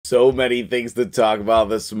so many things to talk about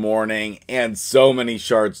this morning and so many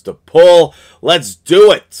shards to pull. Let's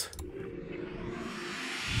do it!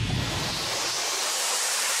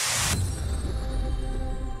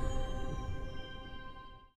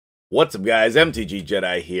 What's up, guys?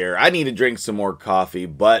 MtgJedi here. I need to drink some more coffee,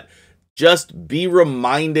 but just be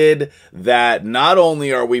reminded that not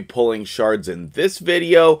only are we pulling shards in this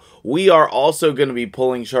video, we are also going to be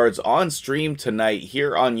pulling shards on stream tonight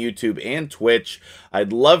here on YouTube and Twitch.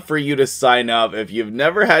 I'd love for you to sign up. If you've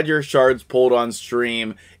never had your shards pulled on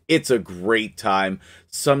stream, it's a great time.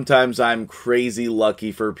 Sometimes I'm crazy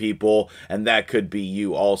lucky for people, and that could be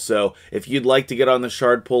you also. If you'd like to get on the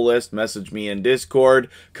shard pull list, message me in Discord.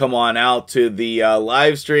 Come on out to the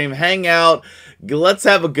live stream, hang out. Let's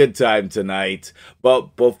have a good time tonight.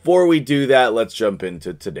 But before we do that, let's jump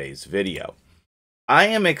into today's video. I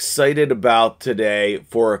am excited about today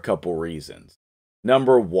for a couple reasons.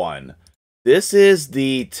 Number one, this is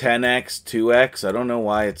the 10x 2x. I don't know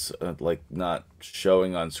why it's like not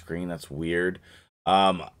showing on screen. That's weird.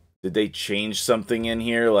 Did they change something in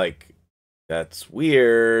here? Like, that's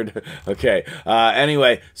weird. Okay.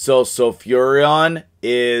 Anyway, so Sulfuryion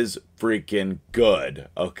is freaking good.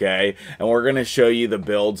 Okay. And we're going to show you the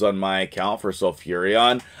builds on my account for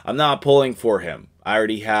Sulfuryion. I'm not pulling for him. I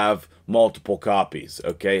already have multiple copies.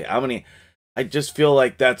 Okay. How many? I just feel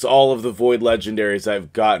like that's all of the Void Legendaries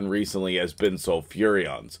I've gotten recently has been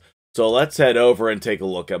Sulfuryons. So let's head over and take a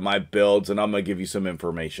look at my builds, and I'm going to give you some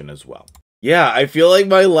information as well. Yeah, I feel like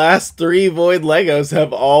my last 3 Void Legos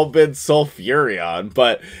have all been Sulfuryion,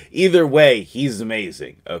 but either way, he's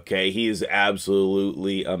amazing, okay? He is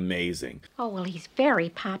absolutely amazing. Oh, well, he's very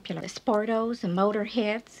popular. The Sportos, the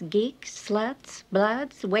Motorheads, Geeks, Sluts,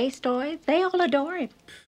 Bloods, Wastoids, they all adore him.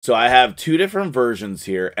 So I have 2 different versions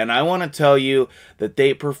here, and I want to tell you that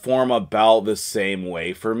they perform about the same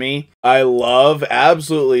way for me. I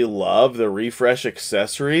absolutely love the refresh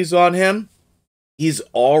accessories on him. He's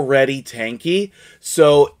already tanky,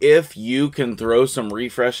 so if you can throw some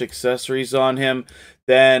refresh accessories on him,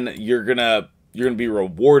 then you're gonna be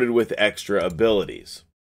rewarded with extra abilities.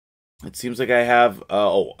 It seems like I have,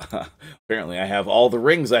 apparently I have all the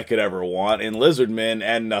rings I could ever want in Lizardman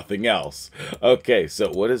and nothing else. Okay, so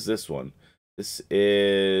what is this one? This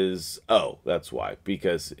is, oh, that's why,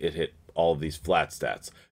 because it hit all of these flat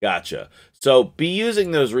stats. Gotcha. So be using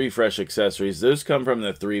those refresh accessories. Those come from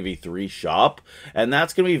the 3v3 shop, and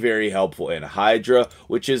that's going to be very helpful in Hydra,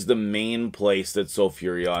 which is the main place that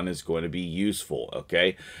Sulfuryion is going to be useful,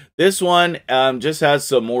 okay? This one just has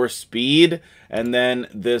some more speed, and then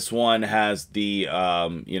this one has the,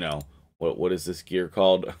 you know, what is this gear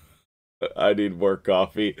called? I need more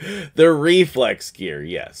coffee. The reflex gear,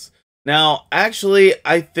 yes. Now, actually,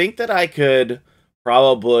 I think that I could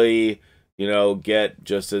probably, you know, get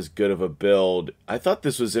just as good of a build. I thought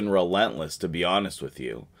this was in Relentless, to be honest with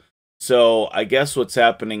you. So I guess what's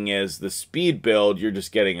happening is the speed build, you're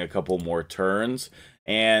just getting a couple more turns,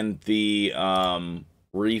 and the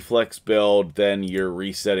reflex build, then you're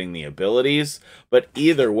resetting the abilities. But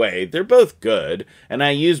either way, they're both good, and I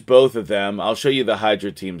use both of them. I'll show you the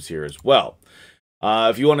Hydra teams here as well.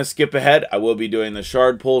 If you want to skip ahead, I will be doing the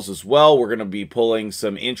shard pulls as well. We're going to be pulling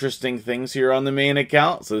some interesting things here on the main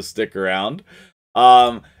account, so stick around.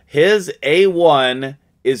 His A1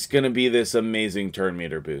 is going to be this amazing turn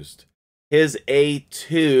meter boost. His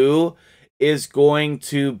A2 is going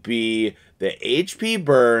to be the HP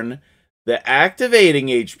burn, the activating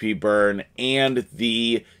HP burn, and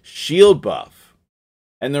the shield buff.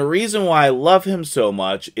 And the reason why I love him so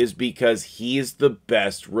much is because he's the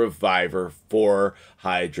best reviver for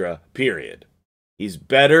Hydra, period. He's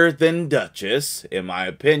better than Duchess, in my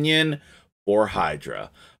opinion, for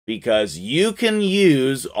Hydra. Because you can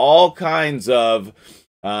use all kinds of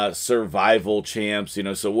survival champs, you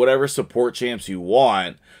know, so whatever support champs you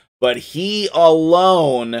want. But he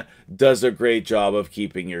alone does a great job of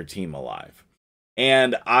keeping your team alive.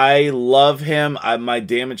 And I love him. My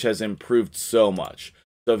damage has improved so much.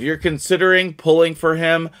 So if you're considering pulling for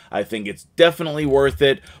him, I think it's definitely worth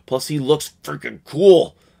it. Plus, he looks freaking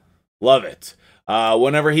cool. Love it.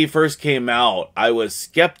 Whenever he first came out, I was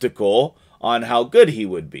skeptical on how good he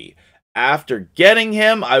would be. After getting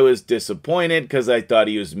him, I was disappointed because I thought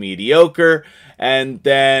he was mediocre. And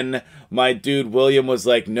then my dude William was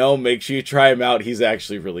like, no, make sure you try him out. He's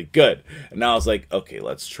actually really good. And I was like, okay,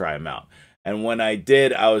 let's try him out. And when I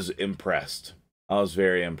did, I was impressed. I was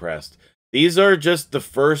very impressed. These are just the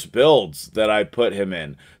first builds that I put him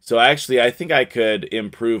in. So actually, I think I could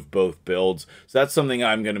improve both builds. So that's something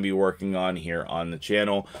I'm going to be working on here on the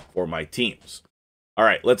channel for my teams. All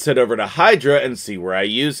right, let's head over to Hydra and see where I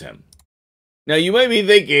use him. Now, you might be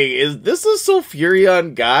thinking, is this a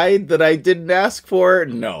Sulfuryion guide that I didn't ask for?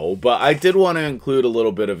 No, but I did want to include a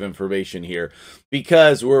little bit of information here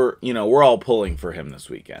because we're all pulling for him this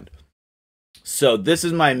weekend. So this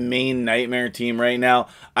is my main Nightmare team right now.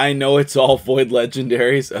 I know it's all Void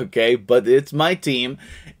Legendaries, okay, but it's my team,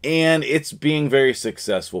 and it's being very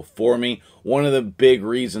successful for me. One of the big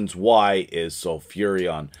reasons why is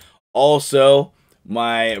Sulfuryion. Also,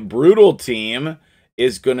 my Brutal team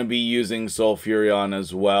is going to be using Sulfuryion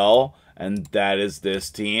as well, and that is this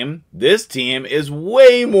team. This team is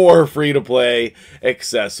way more free-to-play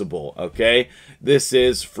accessible, okay? This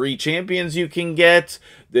is free champions you can get.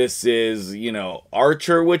 This is,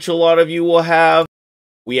 Archer, which a lot of you will have.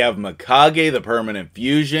 We have Mikage, the permanent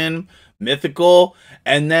fusion, mythical,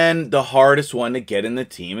 and then the hardest one to get in the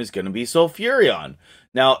team is going to be Sulfuryion.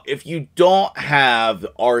 Now, if you don't have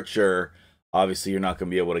the Archer, obviously you're not going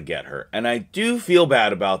to be able to get her. And I do feel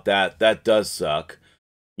bad about that. That does suck.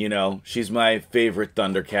 She's my favorite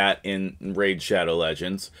Thundercat in Raid Shadow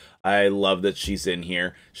Legends. I love that she's in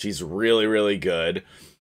here. She's really, really good.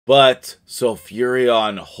 But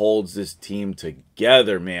Sulfuryion holds this team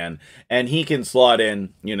together, man. And he can slot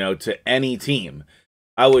in, to any team.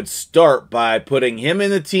 I would start by putting him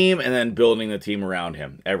in the team and then building the team around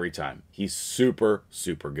him every time. He's super,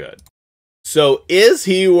 super good. So is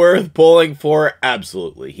he worth pulling for?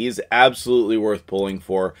 Absolutely. He's absolutely worth pulling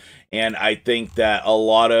for. And I think that a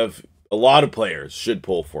lot of players should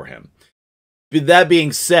pull for him. But that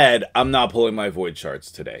being said, I'm not pulling my Void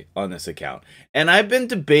Shards today on this account. And I've been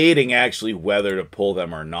debating actually whether to pull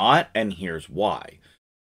them or not, and here's why.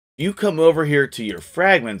 If you come over here to your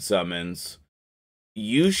Fragment Summons,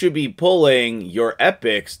 you should be pulling your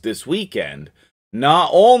Epics this weekend. Not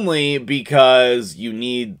only because you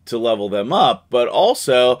need to level them up, but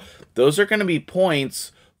also those are going to be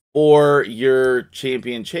points for your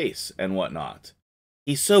champion chase and whatnot.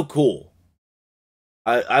 He's so cool.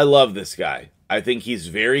 I love this guy. I think he's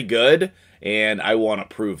very good, and I want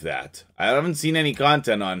to prove that. I haven't seen any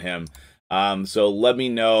content on him, so let me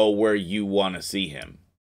know where you want to see him.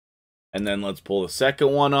 And then let's pull the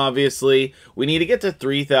second one, obviously. We need to get to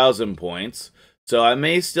 3,000 points, so I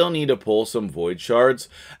may still need to pull some Void Shards.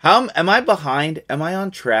 Am I behind? Am I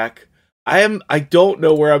on track? I don't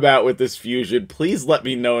know where I'm at with this fusion. Please let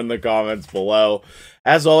me know in the comments below.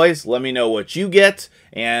 As always, let me know what you get,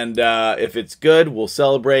 and if it's good, we'll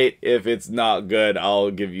celebrate. If it's not good, I'll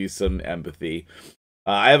give you some empathy.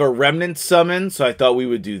 I have a Remnant summon, so I thought we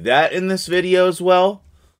would do that in this video as well.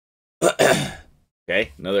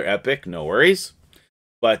 Okay, another epic, no worries.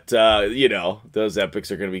 But, those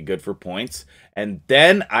epics are going to be good for points. And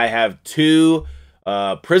then I have two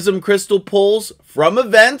Prism Crystal pulls from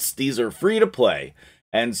events. These are free to play.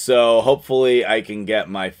 And so hopefully I can get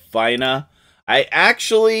my Fina. I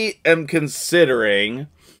actually am considering,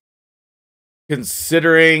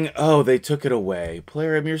 oh, they took it away.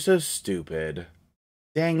 Player, you're so stupid.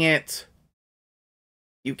 Dang it.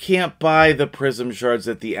 You can't buy the Prism Shards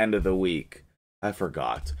at the end of the week. I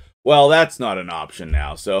forgot. Well, that's not an option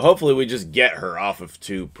now, so hopefully we just get her off of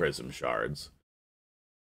 2 Prism Shards.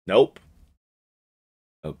 Nope.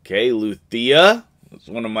 Okay, Luthia. It's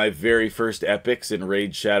one of my very first epics in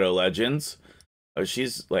Raid Shadow Legends. Oh,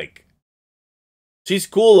 she's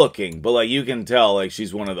cool looking, but you can tell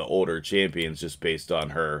she's one of the older champions just based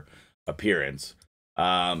on her appearance.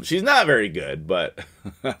 She's not very good, but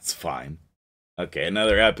that's fine. Okay,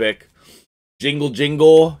 another epic. Jingle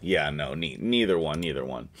Jingle. Yeah, no, neither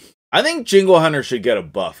one. I think Jingle Hunter should get a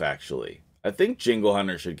buff, actually. I think Jingle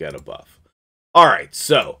Hunter should get a buff. Alright,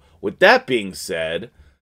 so, with that being said,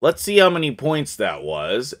 let's see how many points that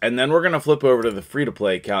was, and then we're going to flip over to the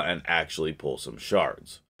free-to-play account and actually pull some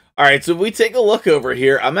shards. Alright, so if we take a look over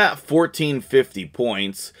here, I'm at 1450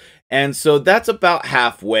 points, and so that's about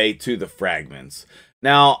halfway to the fragments.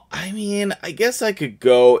 Now, I guess I could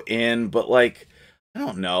go in, but I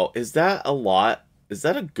don't know. Is that a lot? Is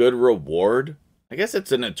that a good reward? I guess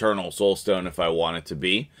it's an Eternal Soulstone if I want it to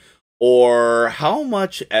be. Or how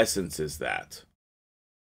much essence is that?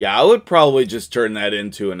 Yeah, I would probably just turn that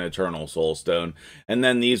into an Eternal Soulstone. And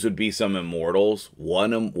then these would be some Immortals.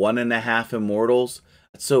 1.5 Immortals?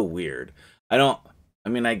 That's so weird. I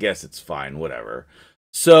guess it's fine. Whatever.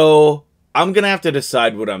 So I'm going to have to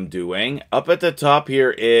decide what I'm doing. Up at the top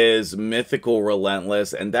here is Mythical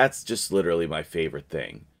Relentless, and that's just literally my favorite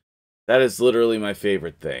thing. That is literally my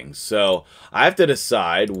favorite thing. So I have to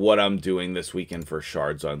decide what I'm doing this weekend for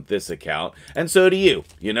shards on this account, and so do you.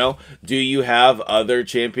 Do you have other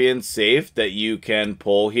champions safe that you can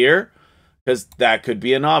pull here? Because that could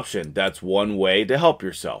be an option. That's one way to help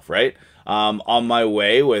yourself, right? On my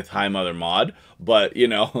way with Hi Mother Mod, but,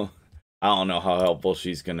 I don't know how helpful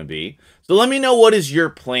she's going to be. So let me know, what is your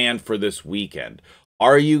plan for this weekend?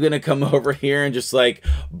 Are you going to come over here and just like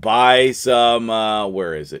buy some,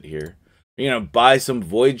 where is it here? You're going to buy some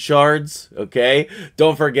void shards, okay?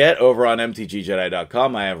 Don't forget, over on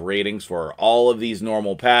MtgJedi.com, I have ratings for all of these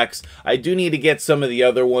normal packs. I do need to get some of the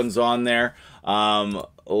other ones on there.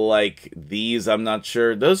 Like these, I'm not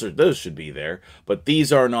sure. Those should be there. But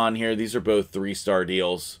these aren't on here. These are both 3-star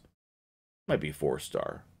deals. Might be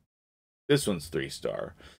 4-star. This one's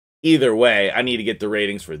 3-star. Either way, I need to get the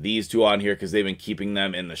ratings for these two on here because they've been keeping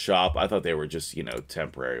them in the shop. I thought they were just, you know,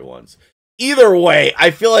 temporary ones. Either way, I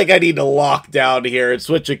feel like I need to lock down here and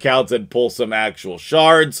switch accounts and pull some actual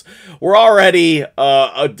shards. We're already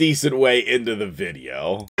a decent way into the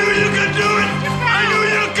video. I knew you could do it! I knew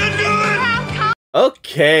you could do it!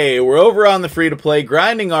 Okay, we're over on the free-to-play,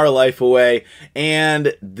 grinding our life away,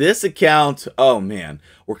 and this account, oh man,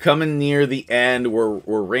 we're coming near the end. We're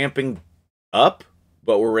ramping up,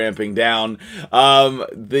 but we're ramping down.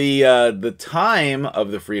 The time of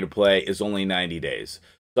the free-to-play is only 90 days.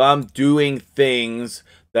 So I'm doing things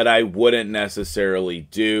that I wouldn't necessarily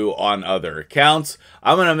do on other accounts.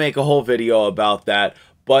 I'm going to make a whole video about that.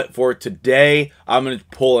 But for today, I'm going to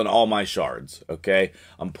pull in all my shards, okay?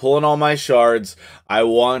 I'm pulling all my shards. I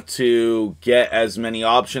want to get as many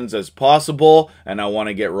options as possible, and I want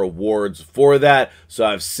to get rewards for that. So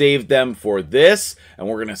I've saved them for this, and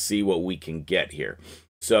we're going to see what we can get here.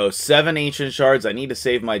 So 7 ancient shards. I need to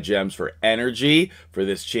save my gems for energy for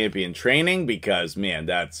this champion training because, man,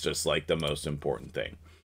 that's just like the most important thing.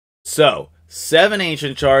 So 7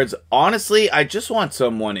 ancient shards. Honestly, I just want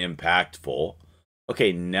someone impactful.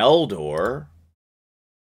 Okay, Neldor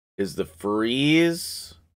is the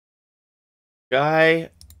freeze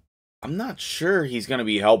guy. I'm not sure he's going to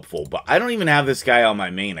be helpful, but I don't even have this guy on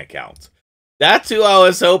my main account. That's who I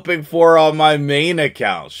was hoping for on my main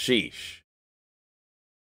account. Sheesh.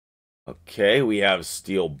 Okay, we have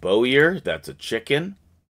Steel Bowyer. That's a chicken.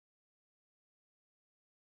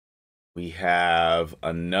 We have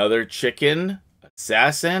another chicken.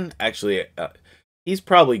 Assassin. Actually, he's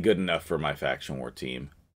probably good enough for my Faction War team.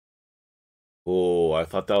 Oh, I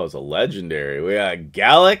thought that was a legendary. We got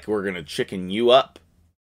Gallic. We're going to chicken you up.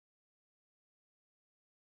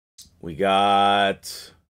 We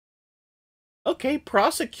got... Okay,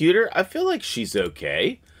 Prosecutor. I feel like she's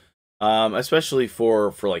okay. Especially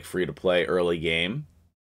for like free-to-play early game.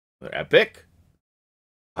 They're epic.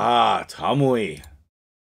 Ah, Tamui.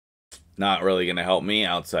 Not really going to help me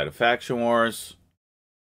outside of Faction Wars.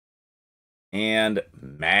 And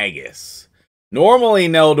Magus. Normally,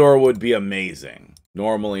 Neldor would be amazing.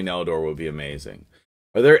 Normally, Neldor would be amazing.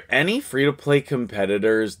 Are there any free-to-play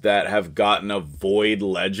competitors that have gotten a Void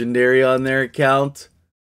Legendary on their account?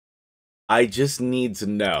 I just need to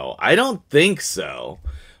know. I don't think so.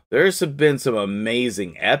 There's been some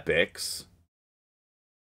amazing epics.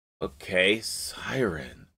 Okay,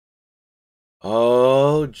 Siren.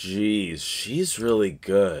 Oh, geez. She's really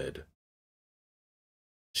good.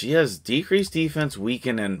 She has decreased defense,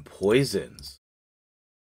 weaken, and poisons.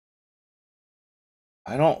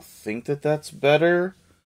 I don't think that that's better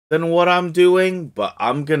than what I'm doing, but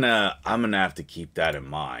I'm gonna have to keep that in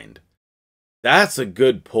mind. That's a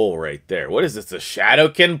good pull right there. What is this, a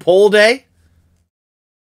Shadowkin pull day?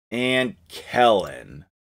 And Kellen.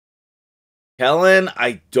 Kellen,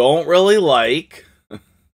 I don't really like,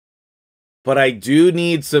 but I do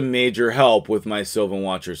need some major help with my Sylvan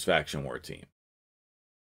Watchers Faction War team.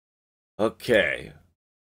 Okay.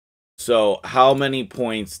 So, how many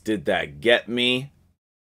points did that get me?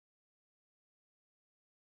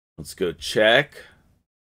 Let's go check.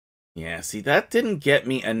 Yeah, see, that didn't get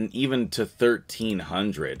me even to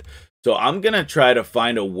 1,300. So I'm going to try to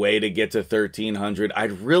find a way to get to 1,300. I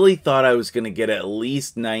really thought I was going to get at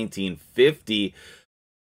least 1,950.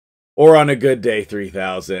 Or on a good day,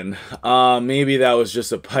 3,000. Maybe that was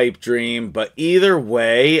just a pipe dream. But either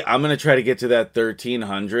way, I'm going to try to get to that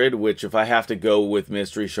 1,300. Which if I have to go with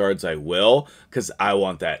mystery shards, I will. Because I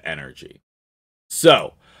want that energy.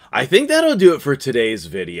 So, I think that'll do it for today's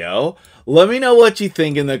video. Let me know what you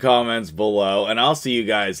think in the comments below, and I'll see you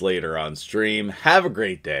guys later on stream. Have a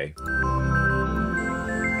great day.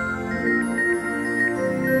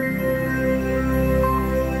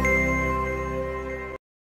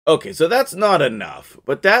 Okay, so that's not enough,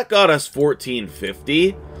 but that got us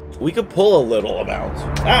 1,450. We could pull a little amount.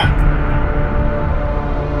 Ah!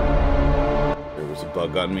 There was a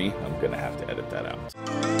bug on me. I'm gonna have to edit that out.